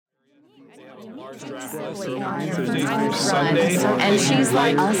Sunday, and she's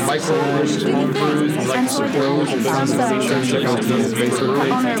like Michael Cruz, like support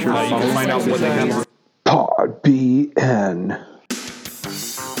find out what they have. Pod BN.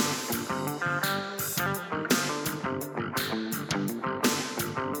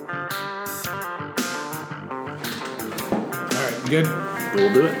 All right, good.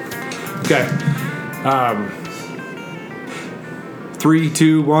 We'll do it. Okay. 3,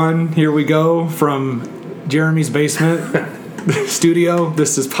 2, 1. Here we go from Jeremy's basement studio.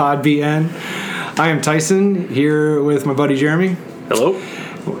 This is Pod BN. I am Tyson here with my buddy Jeremy. Hello.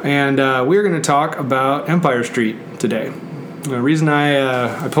 And we're going to talk about Empire Street today. The reason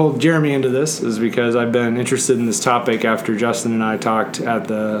I pulled Jeremy into this is because I've been interested in this topic after Justin and I talked at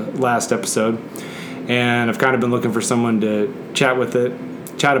the last episode, and I've kind of been looking for someone to chat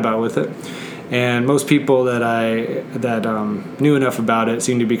about with it. And most people that knew enough about it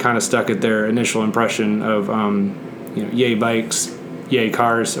seem to be kind of stuck at their initial impression of yay bikes, yay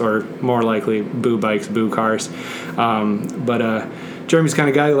cars, or more likely boo bikes, boo cars. But Jeremy's the kind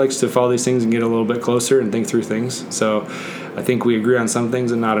of guy who likes to follow these things and get a little bit closer and think through things. So I think we agree on some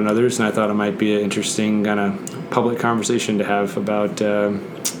things and not on others, and I thought it might be an interesting kind of public conversation to have about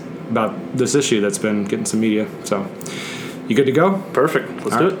this issue that's been getting some media. So you good to go? Perfect.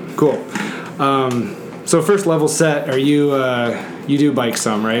 Let's do it. Cool. So first level set, are you do bike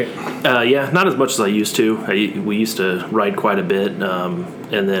some, right? Yeah, not as much as I used to. We used to ride quite a bit,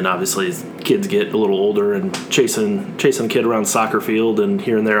 and then obviously as kids get a little older and chasing a kid around soccer field and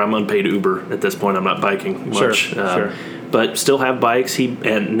here and there, I'm unpaid Uber at this point. I'm not biking much, sure. But still have bikes.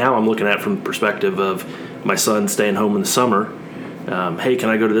 And now I'm looking at it from the perspective of my son staying home in the summer. Hey, can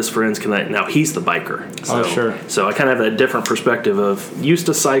I go to this friend's? Can I? Now he's the biker. So, sure. So I kind of have that different perspective of used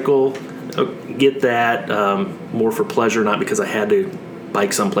to cycle. Get that more for pleasure, not because I had to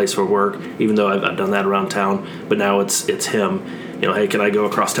bike someplace for work, even though I've done that around town. But now it's him. Hey, can I go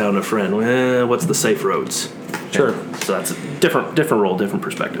across town to a friend? Well, what's the safe roads? Sure. So that's a different role, different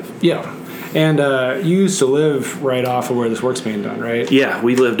perspective. Yeah. And you used to live right off of where this work's being done, right? Yeah,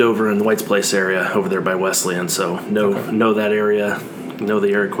 we lived over in the White's Place area over there by Wesleyan, so know that area. Know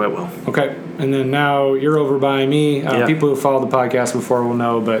the area quite well. Okay. And then now you're over by me. People who followed the podcast before will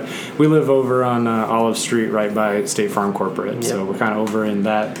know, but we live over on Olive Street right by State Farm Corporate. Yep. So we're kind of over in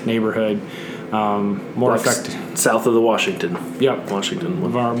that neighborhood. More affected. South of the Washington. Yep. Washington.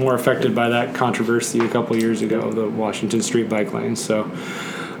 More affected by that controversy a couple years ago, the Washington Street bike lanes. So,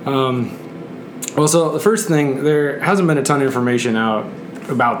 so the first thing, there hasn't been a ton of information out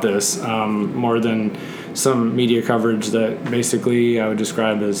about this, more than some media coverage that basically I would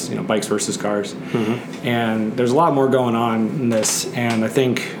describe as bikes versus cars. Mm-hmm. And there's a lot more going on in this, and I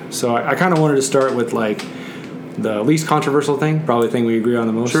think so I kind of wanted to start with like the least controversial thing, probably the thing we agree on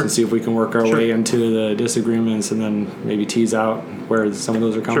the most, and see if we can work our way into the disagreements and then maybe tease out where some of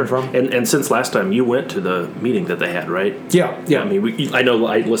those are coming from. And since last time, you went to the meeting that they had, right? Yeah. I mean, I know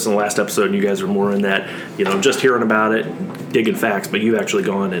I listened to the last episode, and you guys were more in that, just hearing about it, digging facts, but you've actually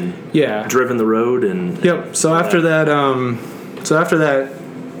gone and driven the road and. Yep. So after that,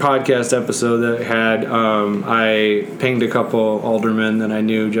 podcast episode that had, I pinged a couple aldermen that I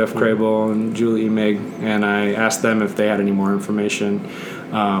knew, Jeff Crable and Julie Emig, and I asked them if they had any more information.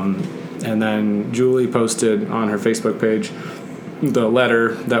 And then Julie posted on her Facebook page the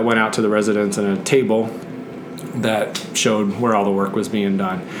letter that went out to the residents and a table that showed where all the work was being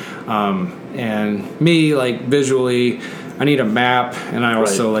done. And me, visually, I need a map, and I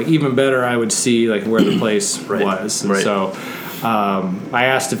also, even better, I would see, where the place was. And so I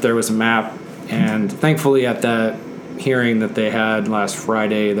asked if there was a map, and thankfully at that hearing that they had last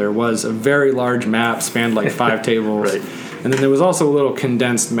Friday, there was a very large map, spanned 5 tables. And then there was also a little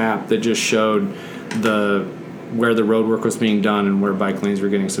condensed map that just showed where the road work was being done and where bike lanes were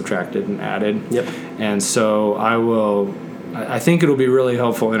getting subtracted and added. Yep. And so I think it'll be really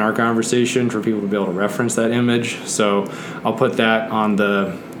helpful in our conversation for people to be able to reference that image. So I'll put that on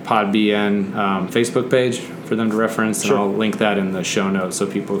the Pod BN Facebook page for them to reference, and I'll link that in the show notes so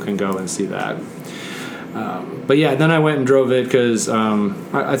people can go and see that. But yeah, then I went and drove it because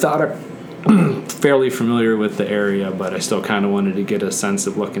I thought I'm fairly familiar with the area, but I still kind of wanted to get a sense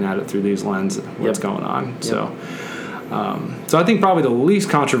of looking at it through these lenses, what's going on. Yep. So I think probably the least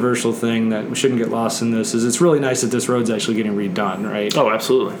controversial thing that we shouldn't get lost in this is it's really nice that this road's actually getting redone, right? Oh,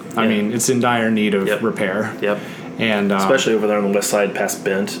 absolutely. I mean, it's in dire need of repair. Yep. And especially over there on the west side past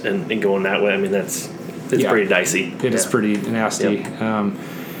Bent and going that way. I mean, it's pretty dicey. It is pretty nasty. Yep.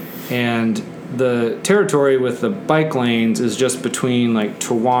 And the territory with the bike lanes is just between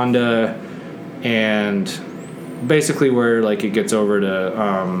Towanda and basically where it gets over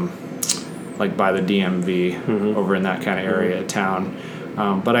to like by the DMV over in that kind of area of town.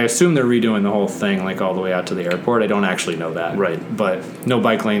 But I assume they're redoing the whole thing, like all the way out to the airport. I don't actually know that. Right. But no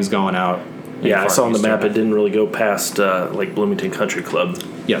bike lanes going out. Yeah, I saw on the map it didn't really go past like Bloomington Country Club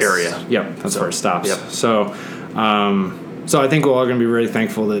area. Yep, that's where it stops. Yep. So I think we're all going to be really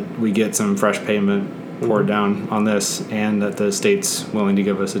thankful that we get some fresh pavement poured down on this, and that the state's willing to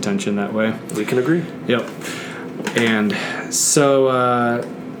give us attention that way. We can agree. Yep. And so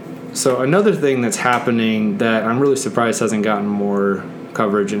another thing that's happening that I'm really surprised hasn't gotten more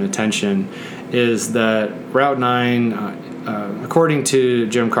coverage and attention is that Route 9, according to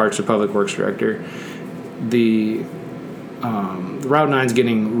Jim Karch, the Public Works Director, the Route 9 is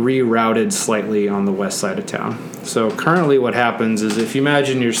getting rerouted slightly on the west side of town. So currently what happens is, if you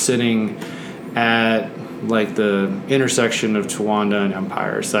imagine you're sitting at like the intersection of Towanda and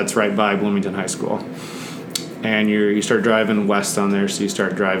Empire, so that's right by Bloomington High School, and you start driving west on there, so you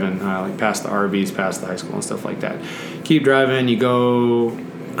start driving like past the RVs, past the high school and stuff like that. Keep driving, you go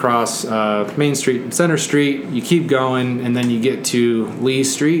across Main Street, Center Street, you keep going, and then you get to Lee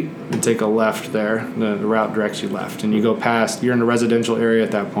Street and take a left there. The route directs you left, and you go past, you're in a residential area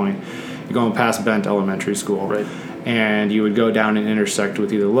at that point. You're going past Bent Elementary School. Right. And you would go down and intersect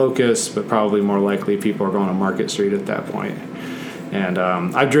with either Locust, but probably more likely people are going to Market Street at that point. And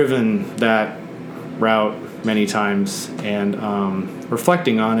I've driven that route many times, and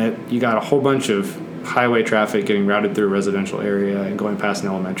reflecting on it, you got a whole bunch of highway traffic getting routed through a residential area and going past an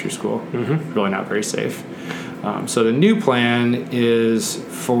elementary school. Really not very safe. So the new plan is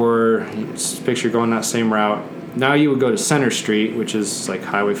for, picture going that same route. Now you would go to Center Street, which is like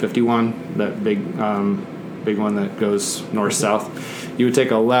Highway 51, that big one that goes north-south. You would take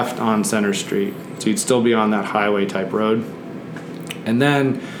a left on Center Street, so you'd still be on that highway type road. And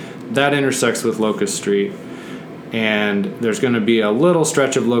then that intersects with Locust Street, and there's going to be a little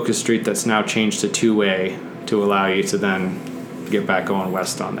stretch of Locust Street that's now changed to two-way to allow you to then get back going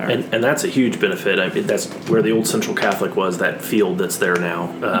west on there. And that's a huge benefit. I mean, that's where the old Central Catholic was, that field that's there now.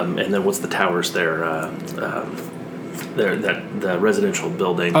 And then what's the towers there? The residential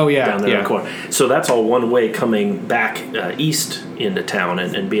building down there in the corner. So that's all one way coming back east into town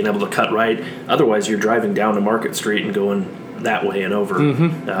and being able to cut right. Otherwise, you're driving down to Market Street and going that way and over,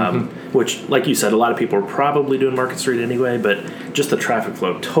 which, like you said, a lot of people are probably doing Market Street anyway, but just the traffic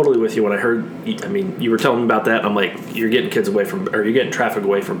flow, totally with you. When I heard, I mean, you were telling me about that, I'm like, you're getting you're getting traffic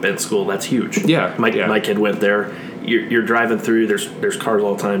away from Bent School. That's huge. Yeah. My kid went there. You're driving through, there's cars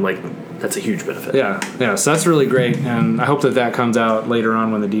all the time. Like, that's a huge benefit. Yeah, so that's really great, and I hope that comes out later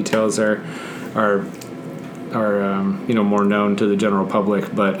on when the details are more known to the general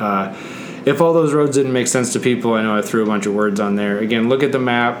public. But if all those roads didn't make sense to people, I know I threw a bunch of words on there. Again, look at the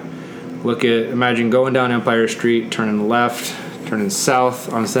map. Imagine going down Empire Street, turning left, turning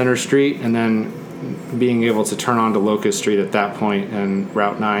south on Center Street, and then being able to turn onto Locust Street at that point, and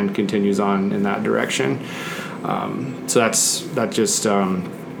Route 9 continues on in that direction. So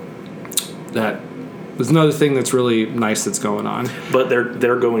that there's another thing that's really nice that's going on. But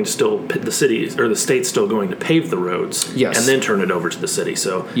they're going to still, the city or the state's still going to pave the roads, yes, and then turn it over to the city.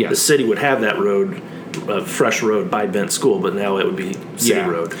 So yes, the city would have that road, a fresh road by Bent School, but now it would be city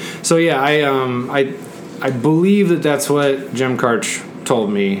road. So I believe that's what Jim Karch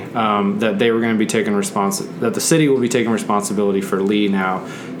told me, that they were going to be taking that the city will be taking responsibility for Lee now.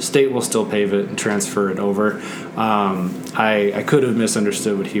 State will still pave it and transfer it over. I could have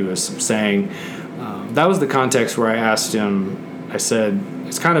misunderstood what he was saying. That was the context where I asked him, I said,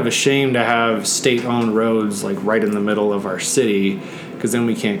 it's kind of a shame to have state-owned roads like right in the middle of our city, because then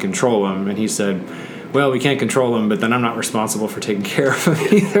we can't control them. And he said, well, we can't control them, but then I'm not responsible for taking care of them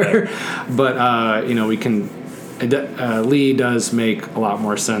either. But, we can... Lee does make a lot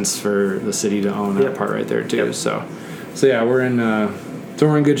more sense for the city to own that part right there too. Yep. So yeah, we're in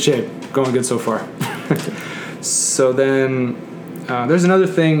good shape, going good so far. So then there's another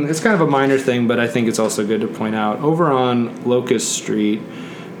thing. It's kind of a minor thing, but I think it's also good to point out. Over on Locust Street,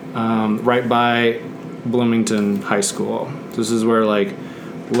 right by Bloomington High School. This is where like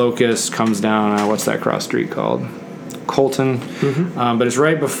Locust comes down. What's that cross street called? Colton, but it's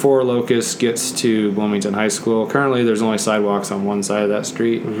right before Locust gets to Bloomington High School. Currently, there's only sidewalks on one side of that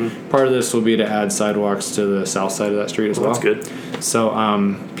street. Part of this will be to add sidewalks to the south side of that street as well. That's good. So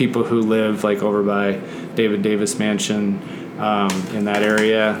people who live like over by David Davis Mansion in that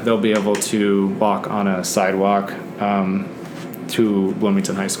area, they'll be able to walk on a sidewalk to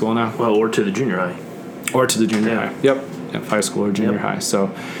Bloomington High School now. Well, or to the junior high. Or to the junior high. Yep, high school or junior high. So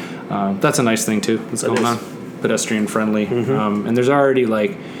that's a nice thing too that's going on. Pedestrian friendly, and there's already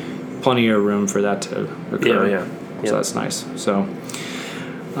like plenty of room for that to occur. Yeah. So that's nice. So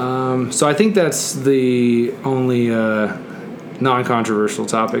So I think that's the only non-controversial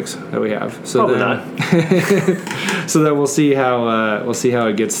topics that we have. So Probably not. So that we'll see how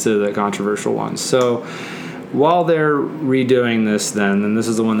it gets to the controversial ones. So while they're redoing this, then this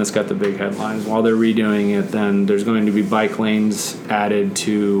is the one that's got the big headlines. While they're redoing it, then there's going to be bike lanes added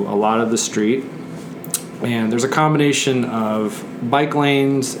to a lot of the street, and there's a combination of bike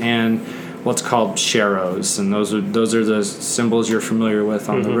lanes and what's called sharrows, and those are the symbols you're familiar with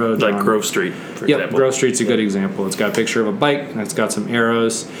on the road. Like Grove Street, for example. Grove Street's a good example. It's got a picture of a bike, and it's got some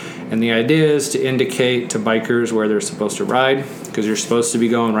arrows, and the idea is to indicate to bikers where they're supposed to ride, because you're supposed to be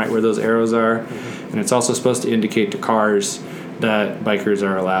going right where those arrows are, and it's also supposed to indicate to cars that bikers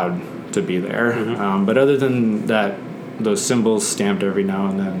are allowed to be there. But other than that, those symbols stamped every now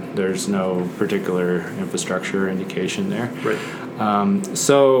and then, there's no particular infrastructure or indication there. Right.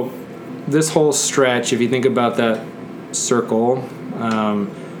 So this whole stretch, if you think about that circle,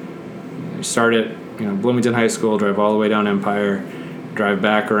 you start at Bloomington High School, drive all the way down Empire, drive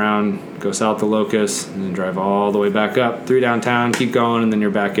back around, go south to Locust, and then drive all the way back up through downtown, keep going, and then you're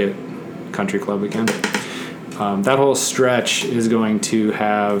back at Country Club again. That whole stretch is going to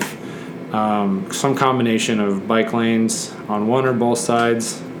have some combination of bike lanes on one or both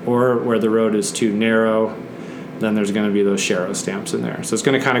sides, or where the road is too narrow, then there's going to be those sharrow stamps in there. So it's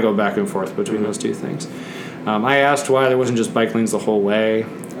going to kind of go back and forth between those two things. I asked why there wasn't just bike lanes the whole way.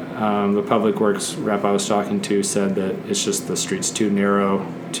 The Public Works rep I was talking to said that it's just the street's too narrow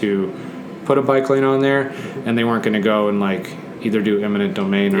to put a bike lane on there, and they weren't going to go and either do eminent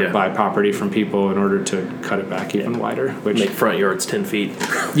domain or buy property from people in order to cut it back even wider. Which make front yards 10 feet.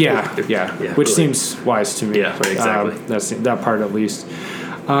 Yeah, which really seems wise to me. Yeah, exactly. That's that part at least.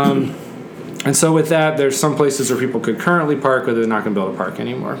 And so with that, there's some places where people could currently park, but they're not going to be able to park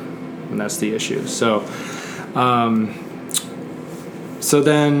anymore, and that's the issue. So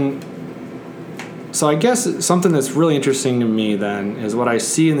I guess something that's really interesting to me then is what I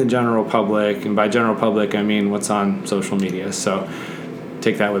see in the general public, and by general public I mean what's on social media. So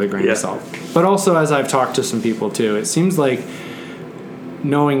take that with a grain of salt. But also, as I've talked to some people too, it seems like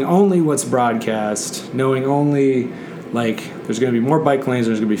knowing only what's broadcast, knowing only there's going to be more bike lanes,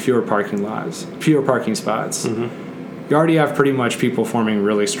 there's going to be fewer parking spots. You already have pretty much people forming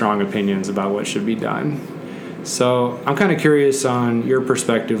really strong opinions about what should be done. So I'm kind of curious on your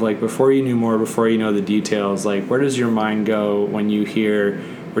perspective, before you knew more, before you know the details, where does your mind go when you hear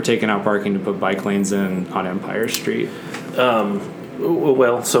we're taking out parking to put bike lanes in on Empire Street?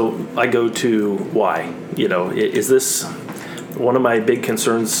 Well, so I go to why. Is this one of my big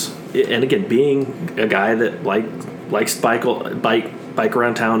concerns? And again, being a guy that likes bike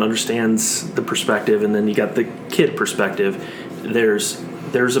around town, understands the perspective, and then you got the kid perspective. There's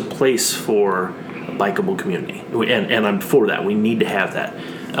a place for a bikeable community, and I'm for that. We need to have that.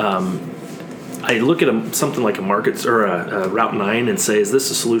 I look at something like a market or a Route 9 and say, is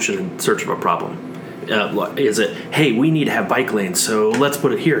this a solution in search of a problem? Is it, hey, we need to have bike lanes, so let's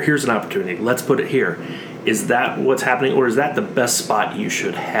put it here. Here's an opportunity. Let's put it here. Is that what's happening, or is that the best spot you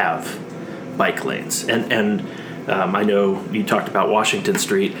should have bike lanes? And I know you talked about Washington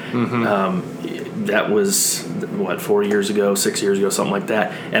Street. That was, 4 years ago, 6 years ago, something like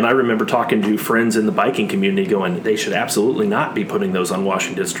that. And I remember talking to friends in the biking community going, they should absolutely not be putting those on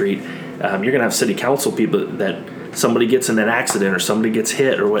Washington Street. You're going to have city council people that somebody gets in an accident or somebody gets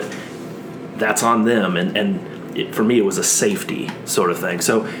hit or what, that's on them. And for me, it was a safety sort of thing.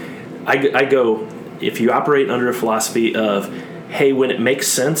 So I go, if you operate under a philosophy of, hey, when it makes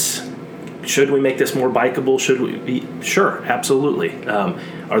sense, should we make this more bikeable? Should we be? Sure, absolutely.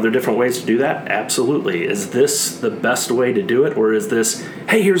 Are there different ways to do that? Absolutely. Is this the best way to do it, or is this,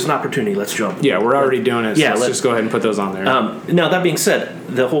 hey, here's an opportunity, let's jump? Yeah, we're already doing it, so let's just go ahead and put those on there. Now, that being said,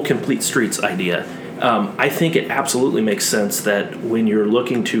 the whole complete streets idea, I think it absolutely makes sense that when you're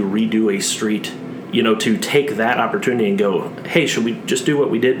looking to redo a street, to take that opportunity and go, hey, should we just do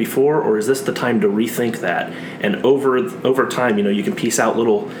what we did before, or is this the time to rethink that? And over time, you can piece out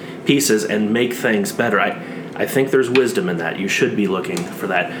little pieces and make things better. I think there's wisdom in that. You should be looking for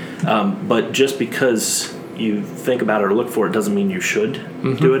that. But just because you think about it or look for it doesn't mean you should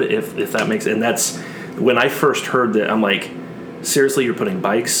do it, if that makes sense. And that's when I first heard that, I'm like, seriously, you're putting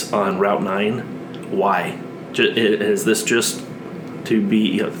bikes on Route 9? Why? Is this just to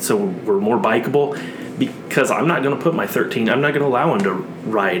be, so we're more bikeable? Because I'm not going to put my 13, I'm not going to allow him to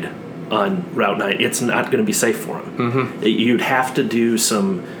ride on Route 9. It's not going to be safe for him. You'd have to do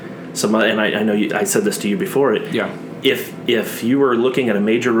some, and I know I said this to you before. Yeah. If you were looking at a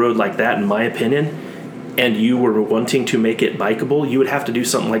major road like that, in my opinion, and you were wanting to make it bikeable, you would have to do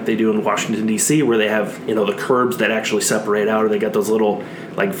something like they do in Washington, D.C., where they have, the curbs that actually separate out, or they got those little,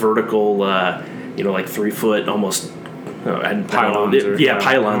 vertical, like 3 foot almost, pylons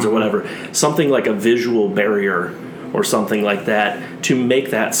pylons or whatever. Something like a visual barrier or something like that to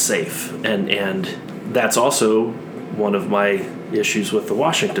make that safe. And that's also one of my issues with the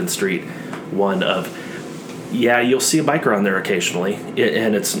Washington Street one of, you'll see a biker on there occasionally,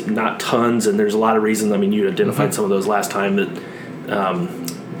 and it's not tons, and there's a lot of reasons. I mean, you identified some of those last time,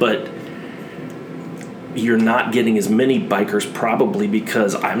 but you're not getting as many bikers probably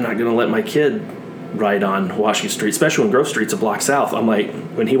because I'm not going to let my kid ride on Washington Street, especially when Grove Street's a block south. I'm like,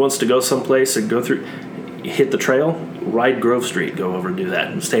 when he wants to go someplace and go through, hit the trail, ride Grove Street, go over and do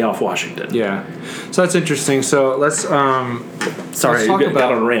that, and stay off Washington. Yeah, so that's interesting. So let's sorry, talk about,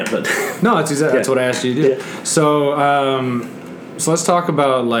 got on a rant, but no, it's exactly that's what I asked you to do. Yeah. So let's talk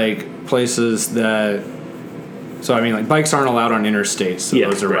about like places that. So I mean, like bikes aren't allowed on interstates, so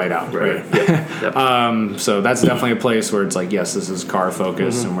those are right out, right? Yep. So that's definitely a place where it's like, yes, this is car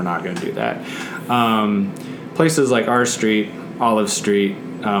focused, and we're not going to do that. Places like our street, Olive Street,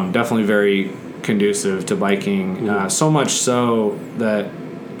 definitely very conducive to biking. So much so that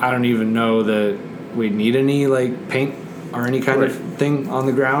I don't even know that we need any like paint or any kind of thing on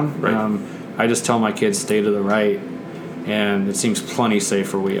the ground. Right. I just tell my kids stay to the right. And it seems plenty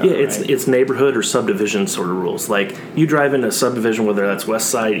safe where we are. Yeah, it's neighborhood or subdivision sort of rules. Like you drive in a subdivision, whether that's west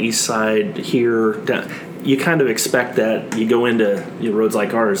side, east side, here, down, you kind of expect that. You go into roads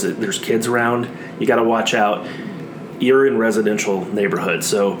like ours, there's kids around. You got to watch out. You're in residential neighborhoods,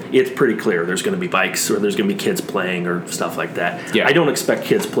 so it's pretty clear there's going to be bikes or there's going to be kids playing or stuff like that. Yeah. I don't expect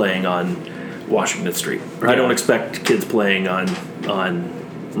kids playing on Washington Street. Or I don't expect kids playing on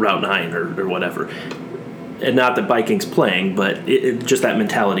Route 9 or whatever. And not that biking's playing, but just that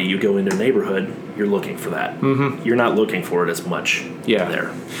mentality. You go into a neighborhood, you're looking for that. Mm-hmm. You're not looking for it as much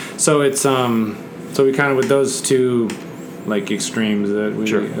there. So it's so we kind of with those two like extremes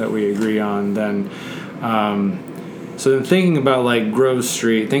that we agree on. Then so then thinking about like Grove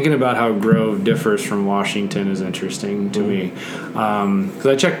Street, thinking about how Grove differs from Washington is interesting to me because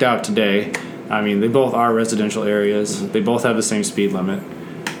I checked out today. I mean, they both are residential areas. Mm-hmm. They both have the same speed limit.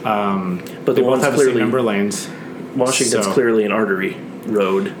 But they both have the same number of lanes. Washington's clearly an artery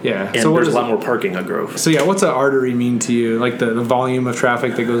road. Yeah. And so there's a lot more parking on Grove. So what's an artery mean to you? Like the volume of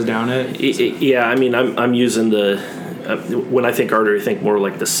traffic that goes down it? Yeah, I mean, I'm using the when I think artery, I think more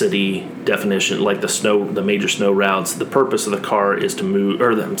like the city definition, like the major snow routes. The purpose of the car is to move,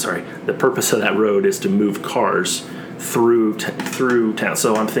 the purpose of that road is to move cars through town.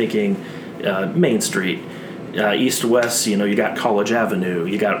 So I'm thinking Main Street. East to west, you got College Avenue,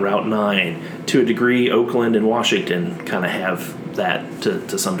 you got Route 9. To a degree, Oakland and Washington kind of have that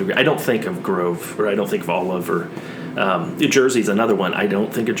to some degree. I don't think of Grove, or I don't think of Olive, or New Jersey's another one. I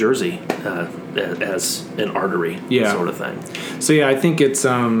don't think of Jersey as an artery sort of thing. So I think it's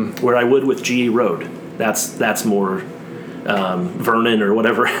where I would with GE Road. That's more Vernon or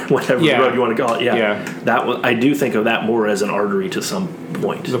whatever road you want to call it. That I do think of that more as an artery to some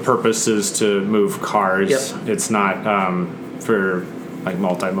point. The purpose is to move cars. Yep. It's not for like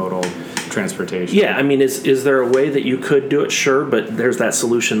multimodal transportation. Yeah, I mean, is there a way that you could do it? Sure, but there's that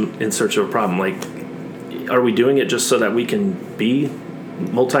solution in search of a problem. Like, are we doing it just so that we can be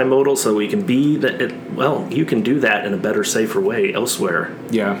multimodal, so we can be that? Well, you can do that in a better, safer way elsewhere.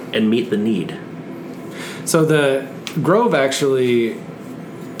 Yeah, and meet the need. So the Grove actually,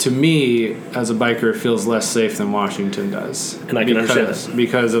 to me, as a biker, feels less safe than Washington does. And I can understand that.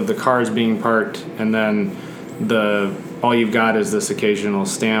 Because of the cars being parked, and then all you've got is this occasional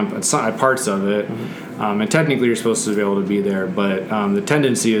stamp, parts of it. Mm-hmm. And technically you're supposed to be able to be there, but the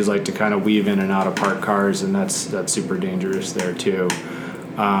tendency is like to kind of weave in and out of parked cars, and that's super dangerous there too.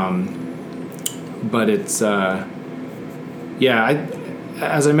 But it's, as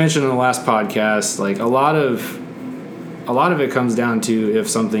I mentioned in the last podcast, like a lot of it comes down to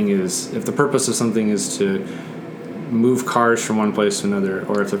if the purpose of something is to move cars from one place to another,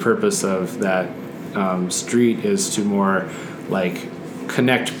 or if the purpose of that street is to more like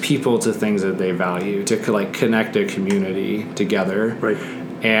connect people to things that they value, to like connect a community together. Right.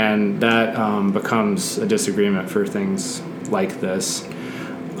 And that becomes a disagreement for things like this.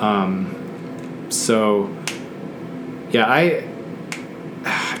 I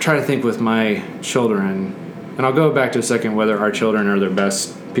try to think with my children, and I'll go back to a second whether our children are the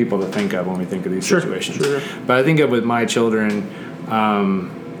best people to think of when we think of these situations. Sure. But I think of with my children,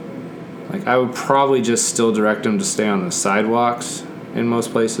 like I would probably just still direct them to stay on the sidewalks in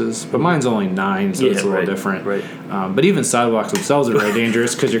most places, but mine's only 9, so it's a little different. Right. But even sidewalks themselves are very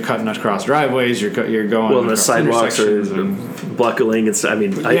dangerous because you're cutting across driveways. You're going. Well, the sidewalks are buckling and stuff. I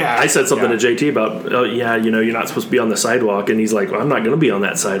mean, I said something to JT about, oh yeah, you're not supposed to be on the sidewalk, and he's like, well, I'm not going to be on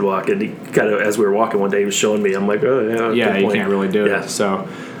that sidewalk. And he kind of, as we were walking one day, he was showing me. I'm like, oh yeah, yeah, you can't really do it. So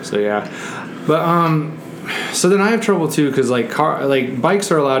yeah, but so then I have trouble too because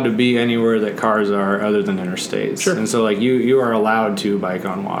bikes are allowed to be anywhere that cars are other than interstates. Sure. And so you are allowed to bike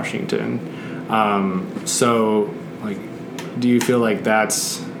on Washington. So do you feel like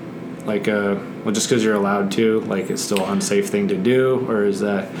that's just because you're allowed to, it's still an unsafe thing to do, or is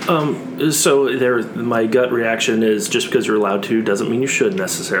that? So my gut reaction is just because you're allowed to doesn't mean you should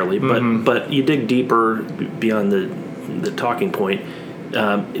necessarily. But you dig deeper beyond the talking point.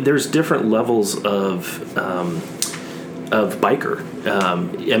 There's different levels of biker.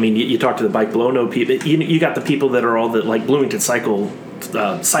 I mean, you talk to the Bike Below No people. You got the people that are all the Bloomington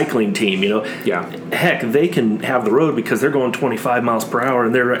cycling team. Yeah. Heck, they can have the road because they're going 25 miles per hour,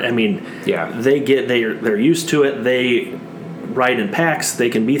 and they're used to it. They ride in packs. They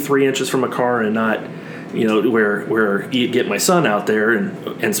can be 3 inches from a car and not, where you get my son out there,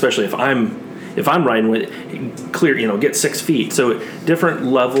 and especially if I'm riding with clear, get 6 feet. So different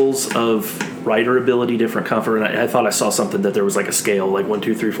levels of rider ability, different comfort. And I thought I saw something that there was a scale, 1,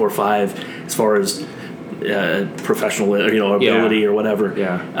 2, 3, 4, 5, as far as professional, ability or whatever.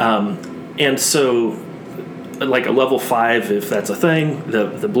 Yeah. And so, a level 5, if that's a thing,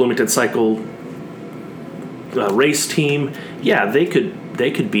 the Bloomington Cycle race team, they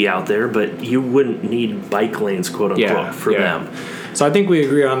could be out there, but you wouldn't need bike lanes, quote unquote, for them. So I think we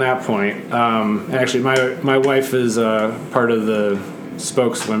agree on that point. Actually, my wife is part of the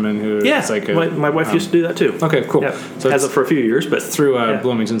spokeswomen who. Yeah, my wife used to do that too. Okay, cool. Yeah. So hasn't for a few years, but through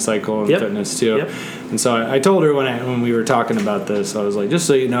Bloomington Cycle and Fitness too. Yep. And so I told her when we were talking about this, I was like, just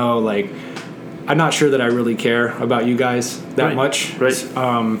so you know, I'm not sure that I really care about you guys that much. Right.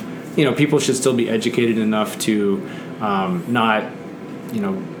 People should still be educated enough to not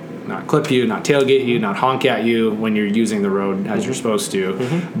clip you, not tailgate you, not honk at you when you're using the road as you're supposed to.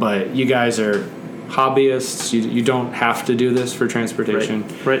 Mm-hmm. But you guys are hobbyists. You don't have to do this for transportation.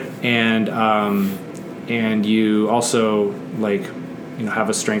 Right. And you also have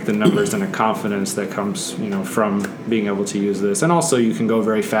a strength in numbers and a confidence that comes from being able to use this. And also you can go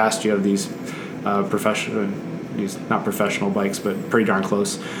very fast. You have these not professional bikes, but pretty darn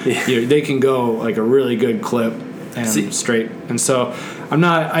close. Yeah. They can go a really good clip and straight. And so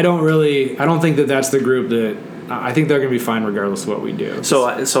I don't think that that's the group that I think they're going to be fine regardless of what we do. So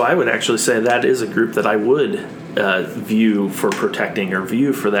I would actually say that is a group that I would view for protecting or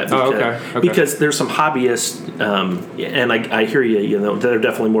view for that. Because there's some hobbyists, and I hear you, they're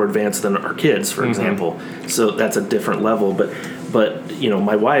definitely more advanced than our kids, for example. So that's a different level. But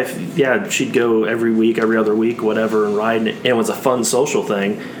my wife, she'd go every week, every other week, whatever, and ride. And it was a fun social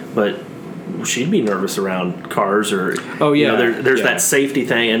thing, but she'd be nervous around cars or there's that safety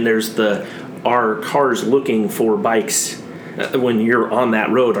thing, and there's are cars looking for bikes when you're on that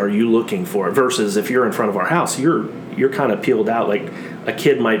road? Are you looking for it versus if you're in front of our house, you're kind of peeled out. Like a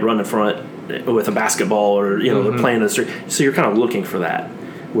kid might run in front with a basketball or they're playing in the street, so you're kind of looking for that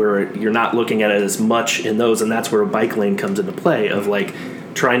where you're not looking at it as much in those, and that's where a bike lane comes into play of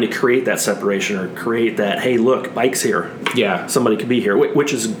trying to create that separation or create that, hey, look, bike's here. Yeah. Somebody could be here,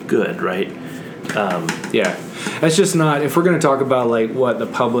 which is good, right? It's just not, if we're going to talk about what the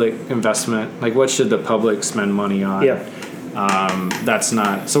public investment, what should the public spend money on? That's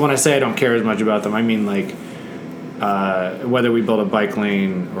not, so when I say I don't care as much about them, I mean whether we build a bike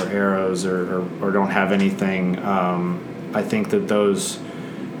lane or arrows or don't have anything, I think that those,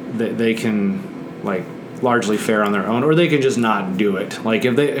 they can largely fare on their own, or they can just not do it.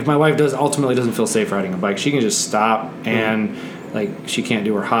 If my wife ultimately doesn't feel safe riding a bike, she can just stop and she can't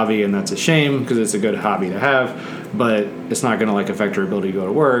do her hobby, and that's a shame because it's a good hobby to have, but it's not going to affect her ability to go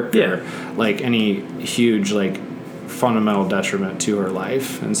to work or any huge fundamental detriment to her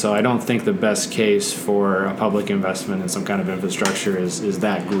life. And so I don't think the best case for a public investment in some kind of infrastructure is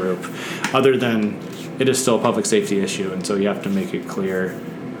that group, other than it is still a public safety issue, and so you have to make it clear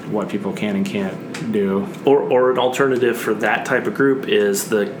what people can and can't do. Or an alternative for that type of group is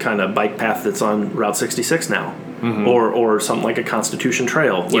the kind of bike path that's on Route 66 now. Mm-hmm. Or something like a Constitution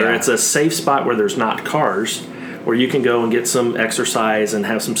Trail, where it's a safe spot where there's not cars, where you can go and get some exercise and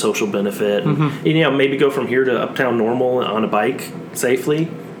have some social benefit. Mm-hmm. And, maybe go from here to Uptown Normal on a bike safely.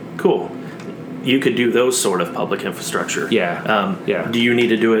 Cool. You could do those sort of public infrastructure. Do you need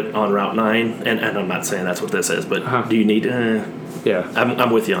to do it on Route 9? And I'm not saying that's what this is, but do you need...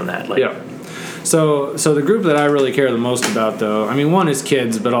 I'm with you on that. So the group that I really care the most about, though, I mean, one is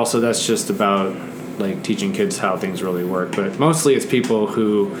kids, but also that's just about like teaching kids how things really work. But mostly it's people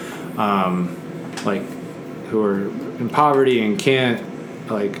who, who are in poverty and can't,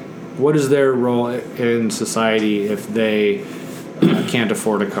 like, what is their role in society if they can't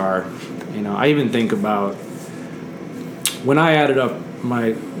afford a car? You know, I even think about when I added up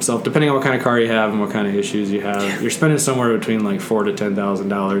myself, depending on what kind of car you have and what kind of issues you have, you're spending somewhere between like $4,000 to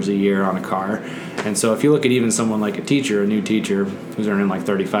 $10,000 a year on a car. And so if you look at even someone like a new teacher who's earning like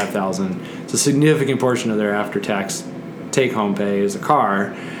 $35,000, it's a significant portion of their after-tax take-home pay is a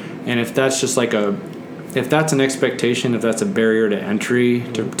car. And if that's just like if that's an expectation, if that's a barrier to entry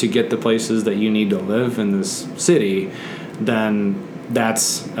to get the places that you need to live in this city, then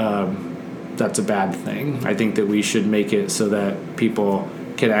that's a bad thing. I think that we should make it so that people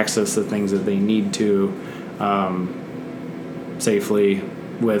can access the things that they need to safely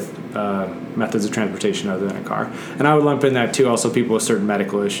with methods of transportation other than a car. And I would lump in that too also people with certain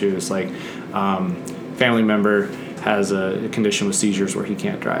medical issues, like family member has a condition with seizures where he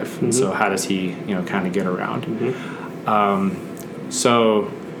can't drive. And so how does he, kind of get around?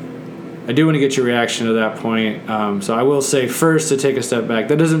 So I do want to get your reaction to that point. So I will say first, to take a step back,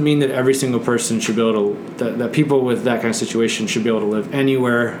 that doesn't mean that every single person should be able to, that people with that kind of situation should be able to live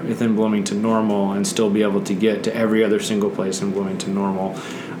anywhere within Bloomington Normal and still be able to get to every other single place in Bloomington Normal.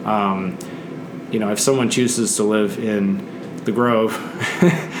 If someone chooses to live in the Grove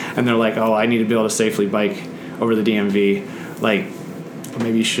and they're like, oh, I need to be able to safely bike over the DMV, like,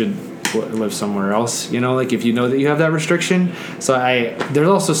 maybe you should live somewhere else, if you know that you have that restriction. So there's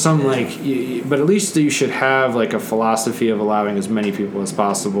also some but at least you should have like a philosophy of allowing as many people as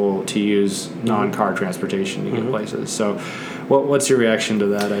possible to use non-car transportation to get places. So what's your reaction to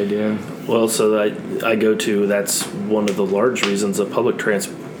that idea? Well, so I go to, that's one of the large reasons of public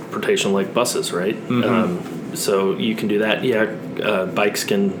transportation, like buses, right? So you can do that. Bikes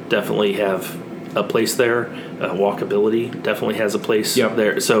can definitely have a place there. Walkability definitely has a place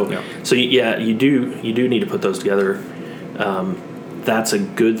there. So you do need to put those together. That's a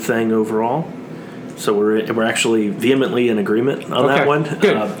good thing overall. So we're actually vehemently in agreement on that one.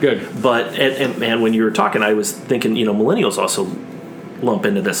 Good. But and when you were talking, I was thinking, millennials also lump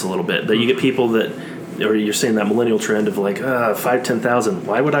into this a little bit. That you get people that, or you're seeing that millennial trend of like $5,000-$10,000.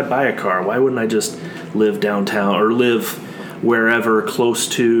 Why would I buy a car? Why wouldn't I just live downtown or live wherever close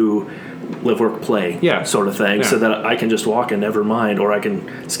to live, work, play sort of thing, so that I can just walk and never mind, or I can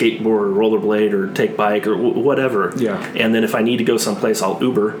skateboard or rollerblade or take bike or whatever. And then if I need to go someplace, I'll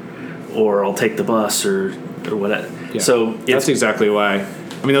Uber or I'll take the bus or whatever. So that's exactly why.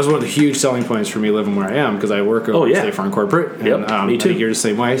 I mean, that was one of the huge selling points for me living where I am, because I work over at State Farm Corporate. And, me too. You're the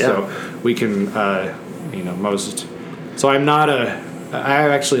same way. So we can, So I'm not I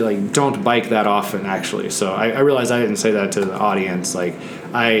actually don't bike that often actually. So I realized I didn't say that to the audience.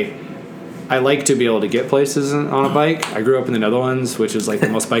 I like to be able to get places on a bike. I grew up in the Netherlands, which is like the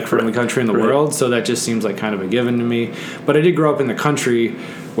most bike-friendly country in the world, so that just seems like kind of a given to me. But I did grow up in the country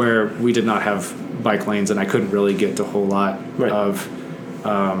where we did not have bike lanes, and I couldn't really get a whole lot of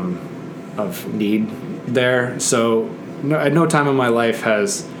need there. So at no time in my life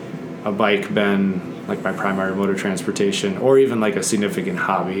has a bike been like my primary mode of transportation, or even like a significant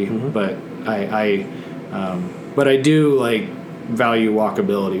hobby. But I do value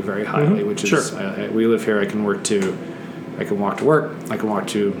walkability very highly, which is we live here. I can walk to work, I can walk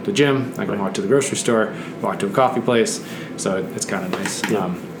to the gym, I can walk to the grocery store, walk to a coffee place, so it's kind of nice.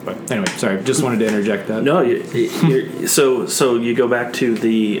 But anyway, sorry, just wanted to interject that. No, so you go back to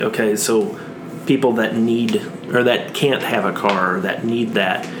so people that need or that can't have a car or that need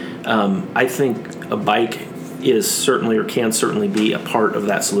that. I think a bike is certainly or can certainly be a part of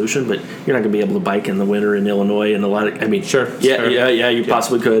that solution, but you're not going to be able to bike in the winter in Illinois and a lot of, you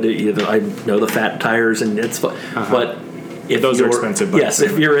possibly could. I know the fat tires and it's fun, but if those are expensive.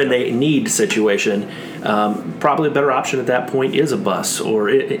 If you're in a need situation, probably a better option at that point is a bus or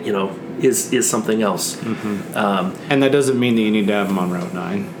is something else. And that doesn't mean that you need to have them on Route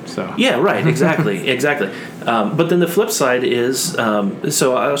 9. So exactly. But then the flip side is,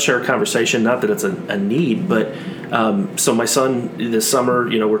 so I'll share a conversation, not that it's a need, but so my son this summer,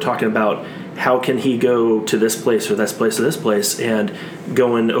 we're talking about how can he go to this place or this place or this place, and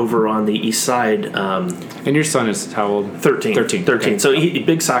going over on the east side. And your son is how old? 13. Okay. So he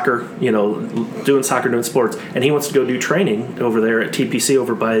big soccer, doing soccer, doing sports, and he wants to go do training over there at TPC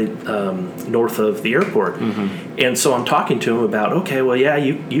over by north of the airport. And so I'm talking to him about,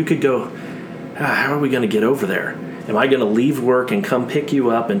 you could go. How are we going to get over there? Am I going to leave work and come pick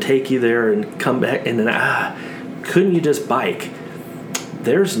you up and take you there and come back? And then, couldn't you just bike?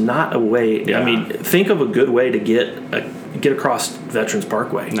 there's not a way. Yeah. I mean, think of a good way to get across Veterans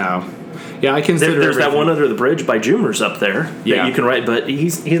Parkway. No. Yeah, I consider There's that everything- one under the bridge by Jumers up there Yeah. that you can ride, but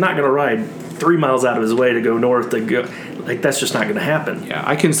he's not going to ride 3 miles out of his way to go north to go. Like, that's just not going to happen. Yeah,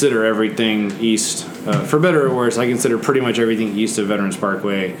 I consider everything east, for better or worse, I consider pretty much everything east of Veterans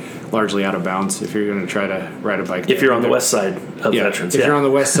Parkway largely out of bounds if you're going to try to ride a bike. If you're on the west side of Veterans. If you're on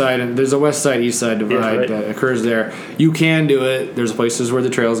the west side, and there's a west side, east side divide right. that occurs there, you can do it. There's places where the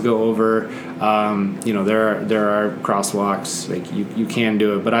trails go over. There are crosswalks. Like you can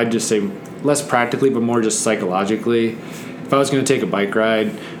do it, but I'd just say less practically, but more just psychologically. If I was going to take a bike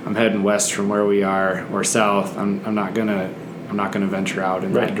ride, I'm heading west from where we are, or south. I'm not gonna venture out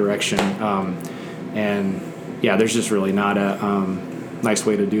in that direction. And yeah, there's just really not a nice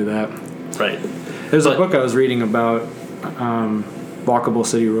way to do that. Right. There's a book I was reading about walkable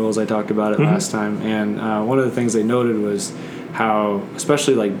city rules. I talked about it last time, and one of the things they noted was how,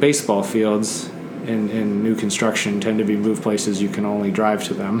 especially like baseball fields in new construction, tend to be moved places you can only drive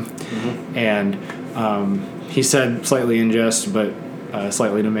to them. And he said, slightly in jest, but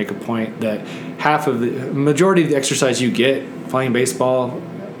slightly to make a point, that majority of the exercise you get playing baseball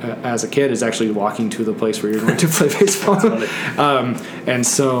as a kid is actually walking to the place where you're going to play baseball. And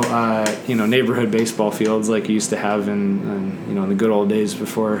so, neighborhood baseball fields like you used to have in the good old days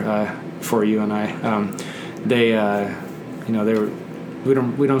before you and I, we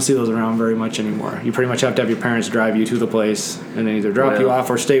don't see those around very much anymore. You pretty much have to have your parents drive you to the place and then either drop you off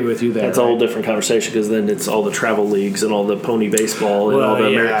or stay with you there. That's a whole different conversation, because then it's all the travel leagues and all the pony baseball and all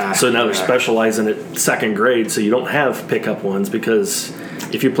the so now they're specializing at second grade, so you don't have pickup ones, because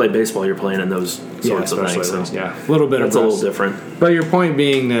if you play baseball, you're playing in those sorts of things. So a little bit. That's a little different. But your point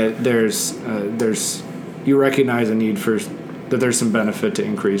being that there's you recognize a need for that there's some benefit to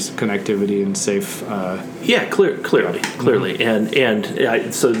increase connectivity and safe. Clearly,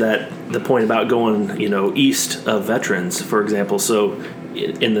 and so that the point about going east of Veterans, for example. So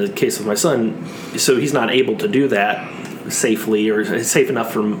in the case of my son, so he's not able to do that safely, or safe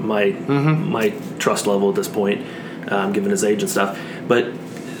enough for my trust level at this point, given his age and stuff. But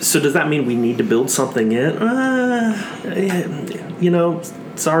so does that mean we need to build something in?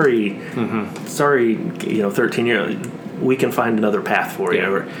 Sorry, 13-year-old. We can find another path for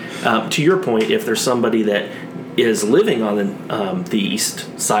you. To your point, if there's somebody that is living on the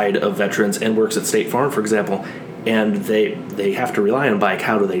east side of Veterans and works at State Farm, for example, and they have to rely on a bike,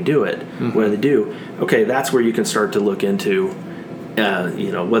 how do they do it? What do they do? Okay, that's where you can start to look into,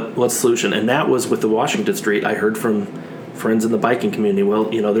 what's the solution. And that was with the Washington Street. I heard from friends in the biking community, well,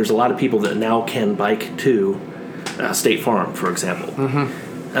 there's a lot of people that now can bike to State Farm, for example.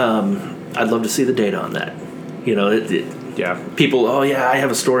 I'd love to see the data on that. People, I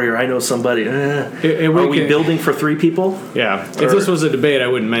have a story, or I know somebody. Are we building for 3 people? Yeah. If this was a debate, I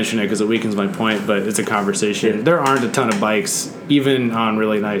wouldn't mention it because it weakens my point, but it's a conversation. Yeah. There aren't a ton of bikes, even on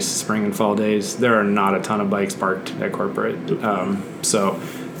really nice spring and fall days. There are not a ton of bikes parked at corporate. So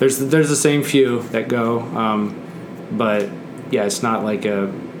there's the same few that go, but yeah, it's not like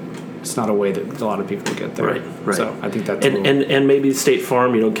it's not a way that a lot of people get there. Right. So I think that's and maybe State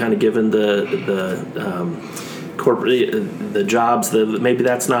Farm, kind of given the corporate the jobs, maybe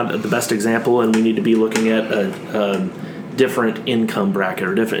that's not the best example, and we need to be looking at a different income bracket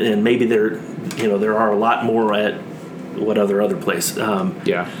or different, and maybe there are a lot more at what other place. But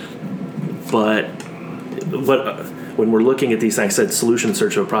when we're looking at these things, I said solution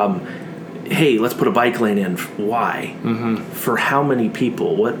search of a problem. Hey, let's put a bike lane in. Why? For how many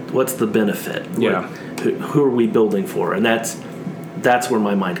people? What's the benefit? Who are we building for? And that's where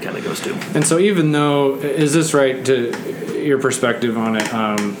my mind kind of goes to. And so even though, is this right to your perspective on it,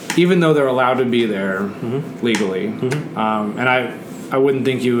 even though they're allowed to be there legally, and I wouldn't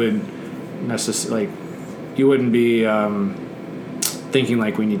think you would necessarily, you wouldn't be thinking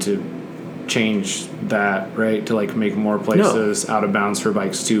like we need to change that, right, to like make more places out of bounds for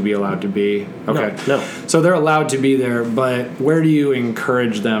bikes to be allowed to be. Okay. No. So they're allowed to be there, but where do you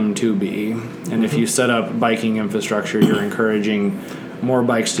encourage them to be? And if you set up biking infrastructure, you're encouraging more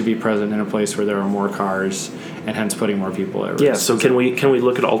bikes to be present in a place where there are more cars, and hence putting more people at risk. Yeah. So can we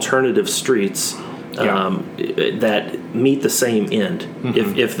look at alternative streets that meet the same end?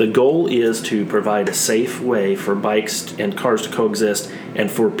 If the goal is to provide a safe way for bikes and cars to coexist, and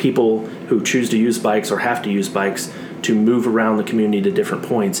for people who choose to use bikes or have to use bikes to move around the community to different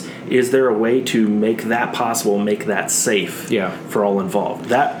points, is there a way to make that possible, make that safe for all involved?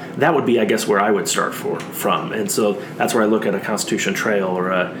 That would be, I guess, where I would start from. And so that's where I look at a Constitution Trail,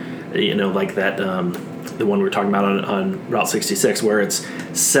 or like that the one we were talking about on Route 66, where it's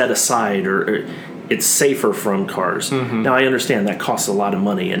set aside, it's safer from cars. Now I understand that costs a lot of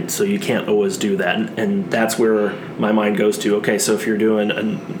money, and so you can't always do that. And that's where my mind goes to. Okay, so if you're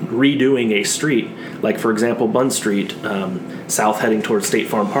redoing a street, like for example Bund Street, south heading towards State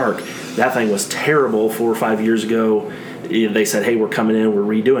Farm Park, that thing was terrible 4 or 5 years ago. They said, hey, we're coming in, we're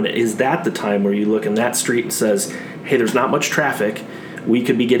redoing it. Is that the time where you look in that street and says, hey, there's not much traffic, we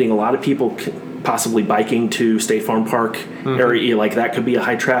could be getting a lot of people possibly biking to State Farm Park area, like that could be a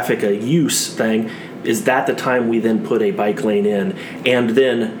high traffic, a use thing. Is that the time we then put a bike lane in? And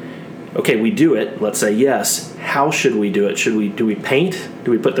then, okay, we do it, let's say yes. How should we do it? Do we paint?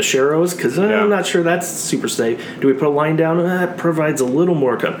 Do we put the sharrows? Because I'm not sure that's super safe. Do we put a line down? That provides a little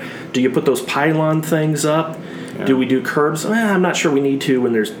more cover. Do you put those pylon things up? Yeah. Do we do curbs? I'm not sure we need to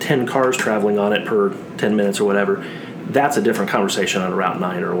when there's 10 cars traveling on it per 10 minutes or whatever. That's a different conversation on Route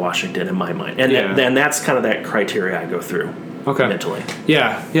 9 or Washington in my mind. And then that's kind of that criteria I go through mentally.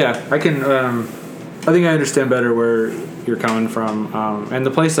 Yeah. I can. I think I understand better where you're coming from. And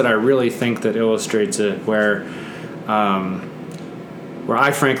the place that I really think that illustrates it, where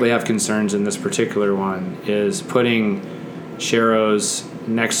I frankly have concerns in this particular one, is putting sharrows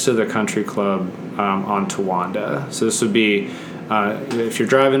next to the country club on Towanda. So this would be, if you're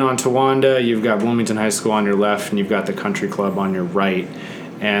driving on Towanda, you've got Bloomington High School on your left and you've got the country club on your right.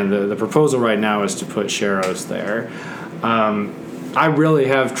 And the proposal right now is to put sharrows there. I really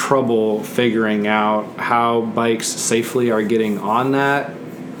have trouble figuring out how bikes safely are getting on that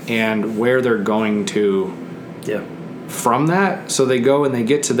and where they're going to from that. So they go and they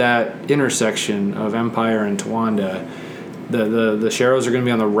get to that intersection of Empire and Towanda. The sharrows are going to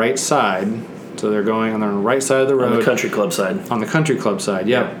be on the right side. So they're going on the right side of the road. On the country club side. On the country club side,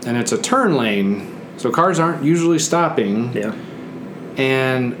 yeah. And it's a turn lane, so cars aren't usually stopping. Yeah.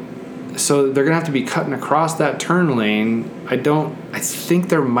 And so they're going to have to be cutting across that turn lane. I think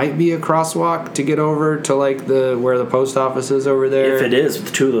there might be a crosswalk to get over to like where the post office is over there. If it is,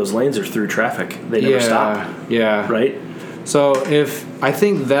 2 of those lanes are through traffic. They never stop. Yeah. Right? So I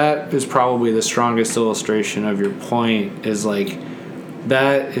think that is probably the strongest illustration of your point, is like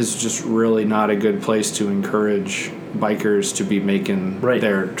that is just really not a good place to encourage bikers to be making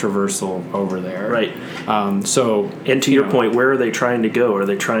their traversal over there. Right. And to your point, where are they trying to go? Are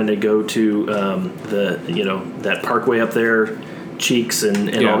they trying to go to that parkway up there, Cheeks and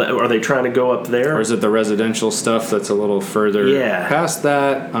all that? Are they trying to go up there? Or is it the residential stuff that's a little further past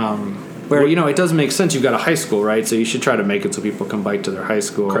that? Where, it doesn't make sense. You've got a high school, right? So you should try to make it so people can bike to their high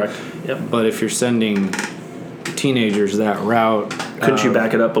school. Correct. Yep. But if you're sending teenagers that route... Couldn't you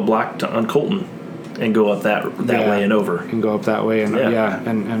back it up a block on Colton and go up that way and over? And go up that way and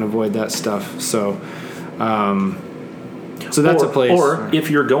and avoid that stuff. So that's a place... Or if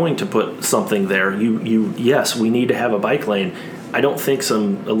you're going to put something there, yes, we need to have a bike lane. I don't think a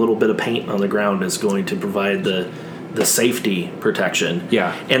little bit of paint on the ground is going to provide the safety protection.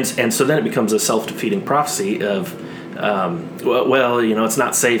 Yeah. And so then it becomes a self-defeating prophecy of, it's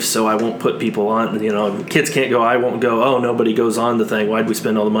not safe, so I won't put people on. Kids can't go, I won't go. Oh, nobody goes on the thing. Why'd we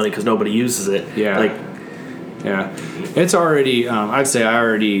spend all the money? Because nobody uses it. Yeah. It's already, I'd say I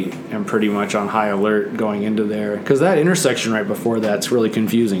already am pretty much on high alert going into there. Because that intersection right before that's really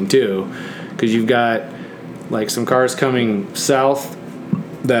confusing, too. Because you've got, like, some cars coming south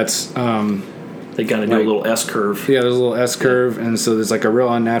that's... They got to do a little S curve. Yeah, there's a little S curve, and so there's like a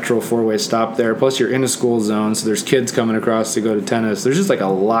real unnatural 4-way stop there. Plus, you're in a school zone, so there's kids coming across to go to tennis. There's just like a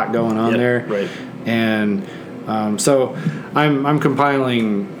lot going on there. Right. And so I'm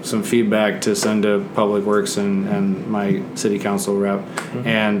compiling some feedback to send to Public Works and my city council rep,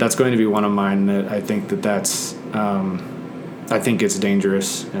 and that's going to be one of mine. That I think that's I think it's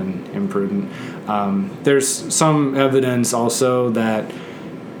dangerous and imprudent. There's some evidence also that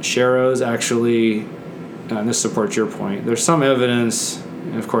sharrows actually, and this supports your point, there's some evidence,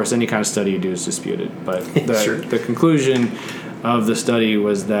 and of course any kind of study you do is disputed, but the conclusion of the study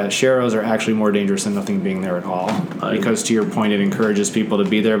was that sharrows are actually more dangerous than nothing being there at all, because to your point, it encourages people to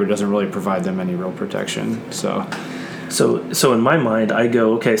be there, but it doesn't really provide them any real protection. So in my mind, I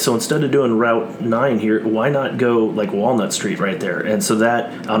go, okay, so instead of doing Route 9 here, why not go like Walnut Street right there? And so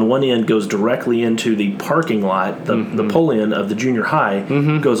that on one end goes directly into the parking lot, the pull-in of the junior high,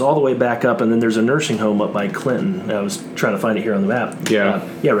 goes all the way back up, and then there's a nursing home up by Clinton. I was trying to find it here on the map. Yeah.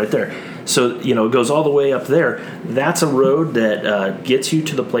 Right there. So, it goes all the way up there. That's a road that gets you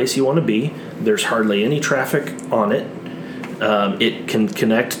to the place you want to be. There's hardly any traffic on it. It can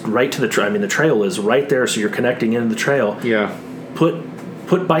connect right to the trail. I mean, the trail is right there, so you're connecting into the trail. Yeah.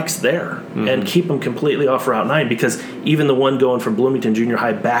 Put bikes there and keep them completely off Route 9, because even the one going from Bloomington Junior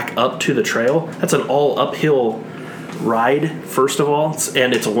High back up to the trail, that's an all uphill ride, first of all,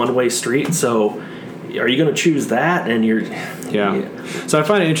 and it's a one-way street. So are you going to choose that? And you're So I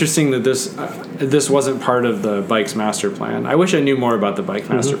find it interesting that this wasn't part of the bike's master plan. I wish I knew more about the bike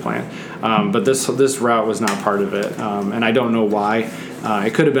master plan, but this route was not part of it, and I don't know why.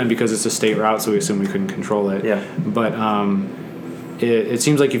 It could have been because it's a state route, so we assume we couldn't control it. Yeah. But it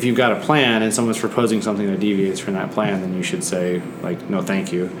seems like if you've got a plan and someone's proposing something that deviates from that plan, then you should say, like, no,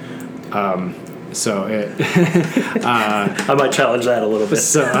 thank you. So it. I might challenge that a little bit.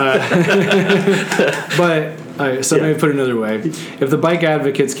 So, maybe put it another way: if the bike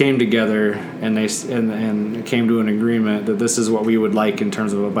advocates came together and they and came to an agreement that this is what we would like in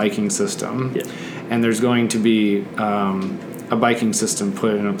terms of a biking system, and there's going to be a biking system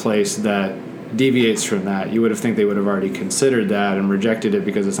put in a place that deviates from that, you would think they would have already considered that and rejected it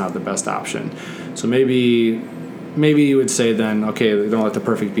because it's not the best option. So maybe you would say then, okay, don't let the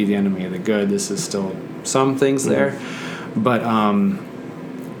perfect be the enemy of the good. This is still some things there, but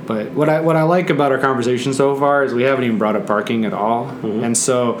what I like about our conversation so far is we haven't even brought up parking at all. And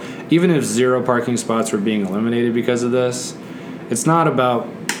so even if 0 parking spots were being eliminated because of this, it's not about,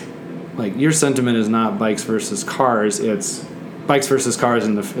 like, your sentiment is not bikes versus cars. It's bikes versus cars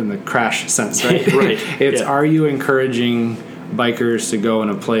in the crash sense, right? Right. It's are you encouraging bikers to go in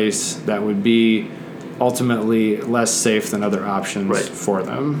a place that would be ultimately less safe than other options for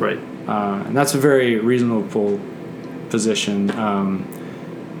them, right? And that's a very reasonable position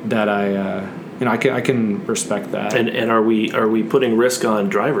that I can respect that. And are we putting risk on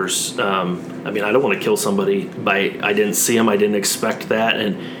drivers? I mean, I don't want to kill somebody by I didn't see them, I didn't expect that,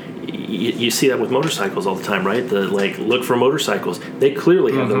 and you see that with motorcycles all the time, right? Look for motorcycles. They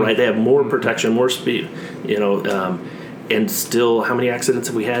clearly have the right. They have more protection, more speed, and still, how many accidents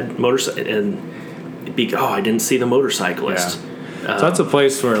have we had? I didn't see the motorcyclist. So that's a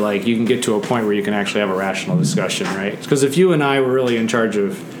place where, like, you can get to a point where you can actually have a rational discussion, right? Because if you and I were really in charge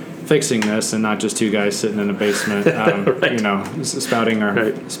of fixing this and not just two guys sitting in a basement, spouting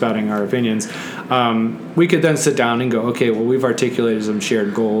our opinions, we could then sit down and go, okay, well, we've articulated some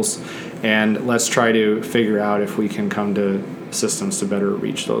shared goals, and let's try to figure out if we can come to systems to better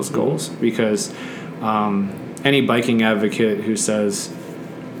reach those goals. Because any biking advocate who says,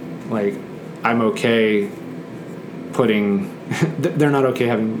 like, I'm okay putting they're not okay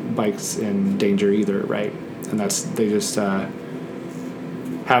having bikes in danger either, right? And they just have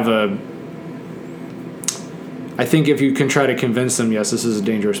I think if you can try to convince them, yes, this is a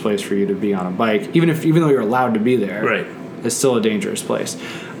dangerous place for you to be on a bike, even though you're allowed to be there, right, it's still a dangerous place.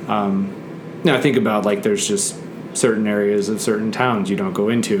 I think about, like, there's just certain areas of certain towns you don't go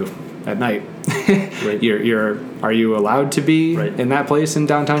into at night. Right. Are you allowed to be in that place in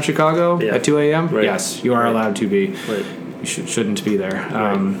downtown Chicago at 2 a.m.? Right. Yes, you are allowed to be. Right. You shouldn't be there.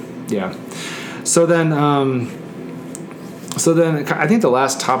 Right. So then I think the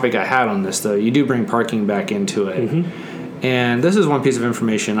last topic I had on this, though, you do bring parking back into it. And this is one piece of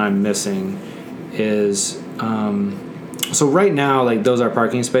information I'm missing is so right now, like, those are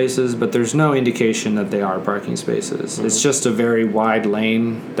parking spaces, but there's no indication that they are parking spaces. It's just a very wide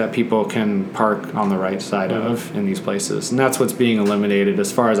lane that people can park on the right side of in these places. And that's what's being eliminated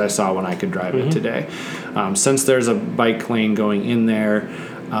as far as I saw when I could drive it today. Since there's a bike lane going in there,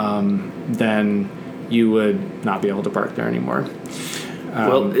 then you would not be able to park there anymore.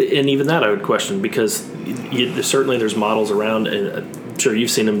 Well, and even that I would question, because certainly there's models around, and I'm sure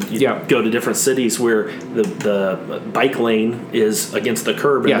you've seen them. Go to different cities where the bike lane is against the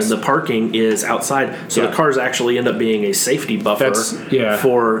curb and then the parking is outside. So the cars actually end up being a safety buffer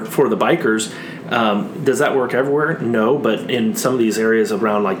for the bikers. Does that work everywhere? No, but in some of these areas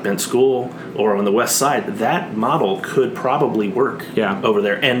around, like Bent School or on the west side, that model could probably work over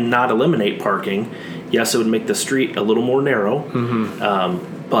there and not eliminate parking. Yes, it would make the street a little more narrow,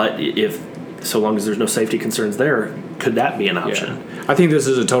 but so long as there's no safety concerns there, could that be an option? I think this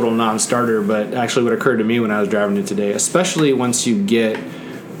is a total non-starter, but actually what occurred to me when I was driving it today, especially once you get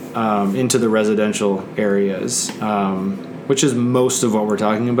into the residential areas, which is most of what we're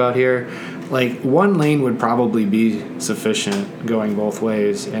talking about here, like, one lane would probably be sufficient going both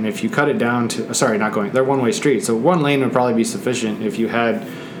ways. And if you cut it down to, they're one-way streets, so one lane would probably be sufficient. If you had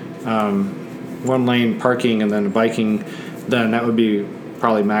one lane parking and then biking, then that would be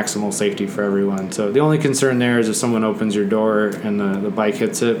probably maximal safety for everyone. So the only concern there is if someone opens your door and the bike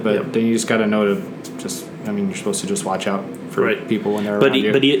hits it, but then you just got to know to you're supposed to just watch out for people when they're around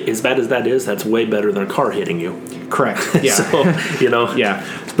you. But as bad as that is, that's way better than a car hitting you. Correct. Yeah. So, Yeah.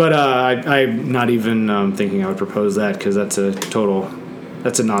 But I'm not even thinking I would propose that, because that's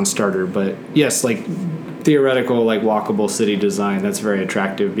a non-starter. But yes, like, theoretical, like, walkable city design, that's very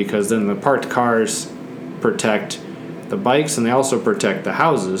attractive, because then the parked cars protect the bikes and they also protect the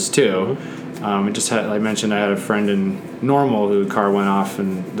houses too. It just had, I mentioned, I had a friend in Normal whose car went off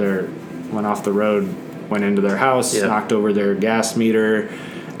the road, went into their house, knocked over their gas meter.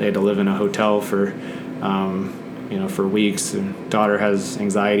 They had to live in a hotel for weeks. Her daughter has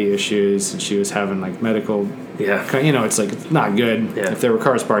anxiety issues, and she was having like medical. Yeah. It's like it's not good. Yeah. If there were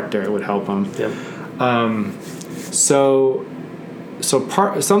cars parked there, it would help them. Yep.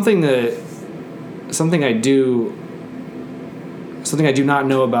 Something I do not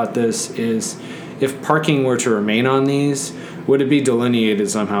know about this is if parking were to remain on these, would it be delineated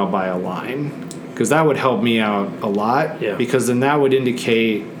somehow by a line? Because that would help me out a lot. Yeah. Because then that would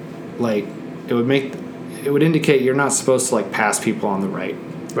indicate, like, it would indicate you're not supposed to like pass people on the right.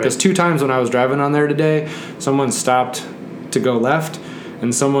 Because 2 times when I was driving on there today, someone stopped to go left,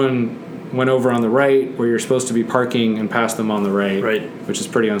 and someone went over on the right where you're supposed to be parking and passed them on the right, which is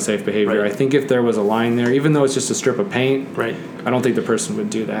pretty unsafe behavior. Right. I think if there was a line there, even though it's just a strip of paint, right, I don't think the person would